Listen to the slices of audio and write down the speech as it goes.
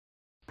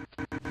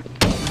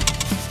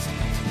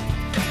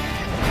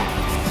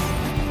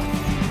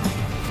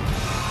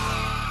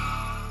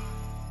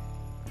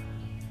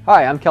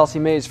Hi, I'm Kelsey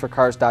Mays for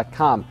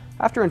Cars.com.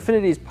 After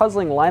Infiniti's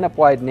puzzling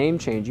lineup-wide name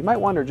change, you might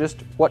wonder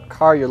just what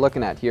car you're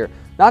looking at here.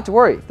 Not to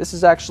worry, this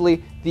is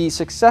actually the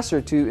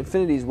successor to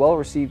Infiniti's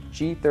well-received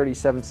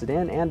G37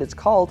 sedan, and it's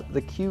called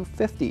the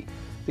Q50.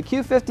 The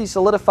Q50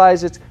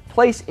 solidifies its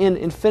place in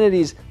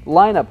Infiniti's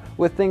lineup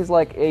with things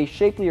like a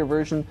shapelier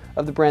version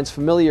of the brand's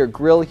familiar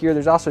grille here.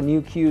 There's also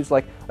new cues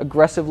like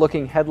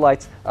aggressive-looking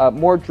headlights,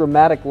 more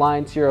dramatic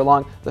lines here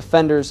along the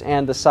fenders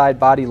and the side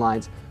body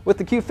lines. With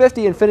the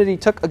Q50,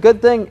 Infiniti took a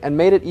good thing and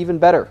made it even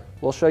better.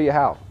 We'll show you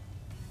how.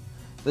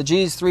 The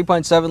G's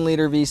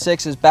 3.7-liter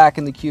V6 is back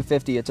in the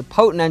Q50. It's a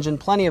potent engine,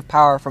 plenty of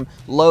power from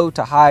low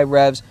to high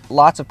revs,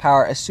 lots of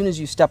power as soon as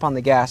you step on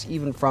the gas,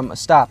 even from a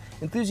stop.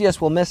 Enthusiasts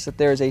will miss that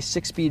there is a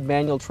 6-speed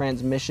manual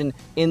transmission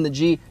in the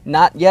G,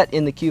 not yet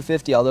in the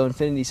Q50, although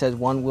Infiniti says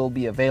one will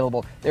be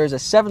available. There is a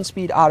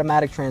 7-speed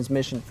automatic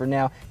transmission for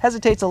now.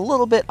 Hesitates a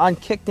little bit on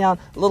kickdown,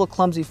 a little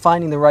clumsy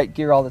finding the right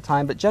gear all the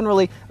time, but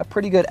generally a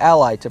pretty good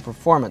ally to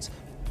performance.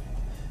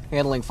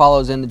 Handling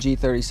follows in the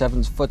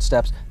G37's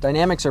footsteps.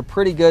 Dynamics are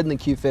pretty good in the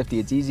Q50.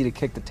 It's easy to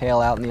kick the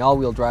tail out, and the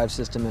all-wheel drive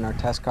system in our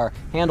test car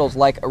handles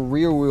like a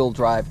rear-wheel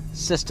drive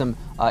system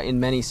in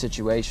many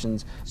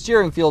situations.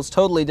 Steering feels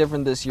totally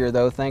different this year,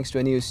 though, thanks to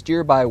a new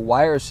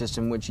steer-by-wire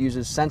system which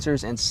uses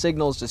sensors and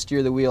signals to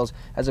steer the wheels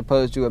as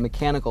opposed to a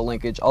mechanical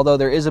linkage. Although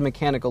there is a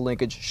mechanical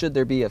linkage should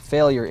there be a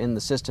failure in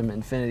the system,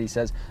 Infiniti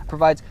says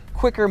provides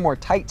quicker, more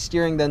tight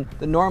steering than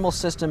the normal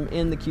system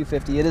in the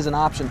Q50. It is an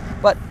option,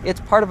 but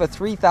it's part of a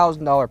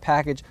 $3,000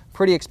 package,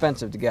 pretty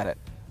expensive to get it.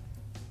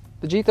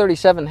 The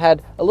G37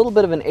 had a little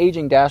bit of an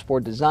aging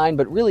dashboard design,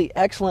 but really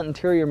excellent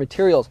interior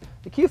materials.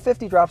 The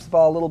Q50 drops the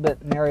ball a little bit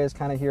in areas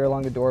kind of here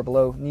along the door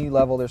below knee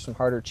level. There's some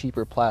harder,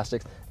 cheaper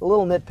plastics. A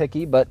little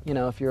nitpicky, but you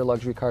know, if you're a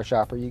luxury car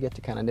shopper, you get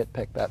to kind of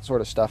nitpick that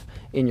sort of stuff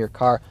in your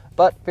car.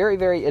 But very,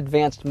 very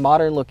advanced,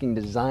 modern-looking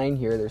design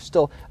here. There's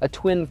still a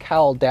twin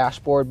cowl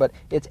dashboard, but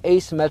it's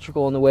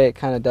asymmetrical in the way it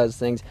kind of does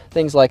things.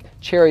 Things like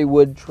cherry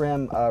wood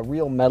trim,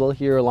 real metal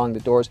here along the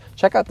doors.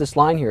 Check out this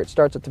line here. It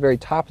starts at the very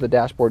top of the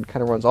dashboard,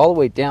 kind of runs all the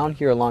way down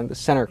here along the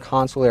center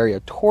console area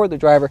toward the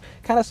driver.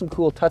 Kind of some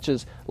cool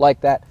touches like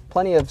that.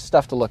 Plenty of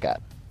stuff to look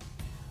at.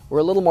 We're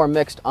a little more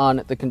mixed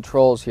on the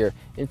controls here.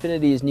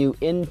 Infiniti's new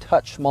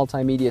InTouch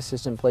multimedia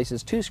system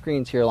places 2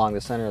 screens here along the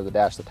center of the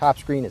dash. The top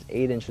screen is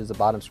 8 inches, the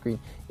bottom screen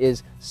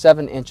is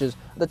 7 inches.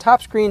 The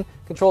top screen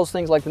controls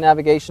things like the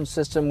navigation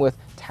system with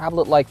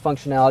tablet-like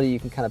functionality. You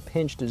can kind of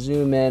pinch to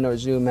zoom in or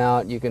zoom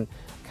out. You can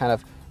kind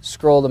of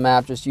scroll the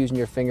map just using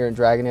your finger and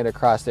dragging it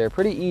across there.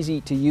 Pretty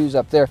easy to use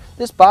up there.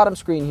 This bottom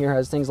screen here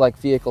has things like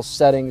vehicle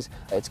settings.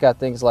 It's got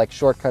things like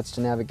shortcuts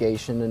to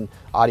navigation and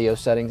audio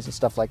settings and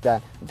stuff like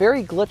that.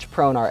 Very glitch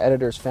prone, our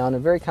editors found,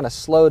 and very kind of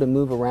slow to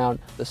move around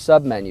the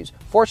sub-menus.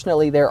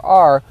 Fortunately, there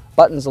are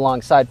buttons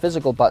alongside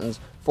physical buttons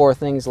for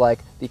things like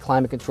the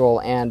climate control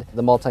and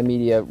the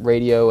multimedia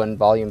radio and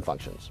volume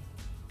functions.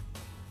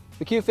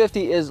 The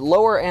Q50 is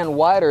lower and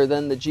wider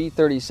than the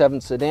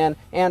G37 sedan,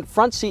 and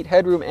front seat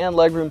headroom and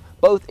legroom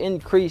both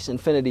increase,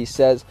 Infiniti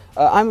says.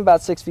 I'm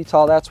about 6 feet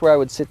tall, that's where I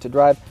would sit to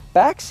drive.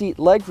 Back seat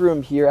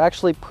legroom here,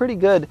 actually pretty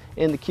good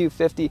in the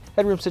Q50.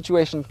 Headroom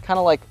situation, kind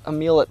of like a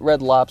meal at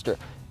Red Lobster.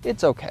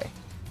 It's okay.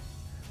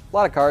 A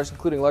lot of cars,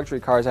 including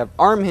luxury cars, have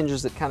arm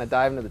hinges that kind of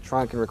dive into the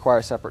trunk and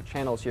require separate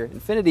channels here.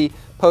 Infiniti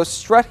posts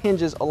strut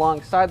hinges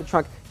alongside the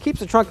trunk.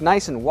 Keeps the trunk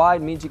nice and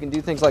wide, means you can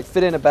do things like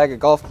fit in a bag of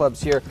golf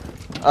clubs here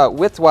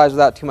width-wise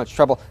without too much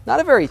trouble. Not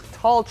a very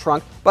tall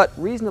trunk, but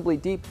reasonably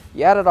deep.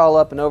 You add it all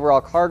up, and overall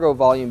cargo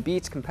volume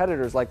beats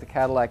competitors like the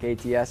Cadillac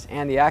ATS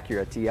and the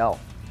Acura TL.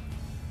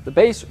 The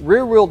base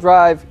rear-wheel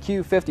drive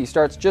Q50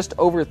 starts just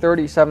over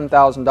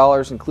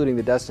 $37,000, including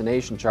the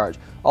destination charge.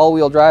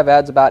 All-wheel drive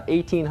adds about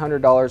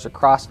 $1,800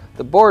 across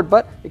the board,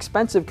 but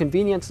expensive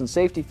convenience and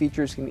safety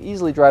features can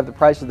easily drive the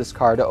price of this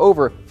car to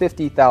over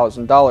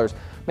 $50,000.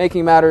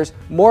 Making matters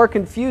more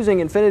confusing,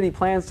 Infiniti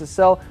plans to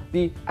sell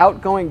the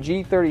outgoing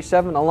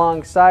G37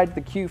 alongside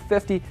the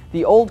Q50.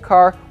 The old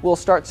car will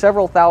start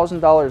several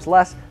 $1,000s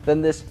less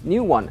than this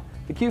new one.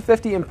 The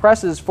Q50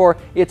 impresses for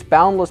its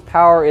boundless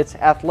power, its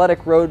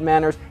athletic road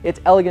manners, its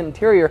elegant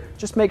interior.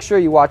 Just make sure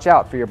you watch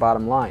out for your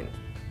bottom line.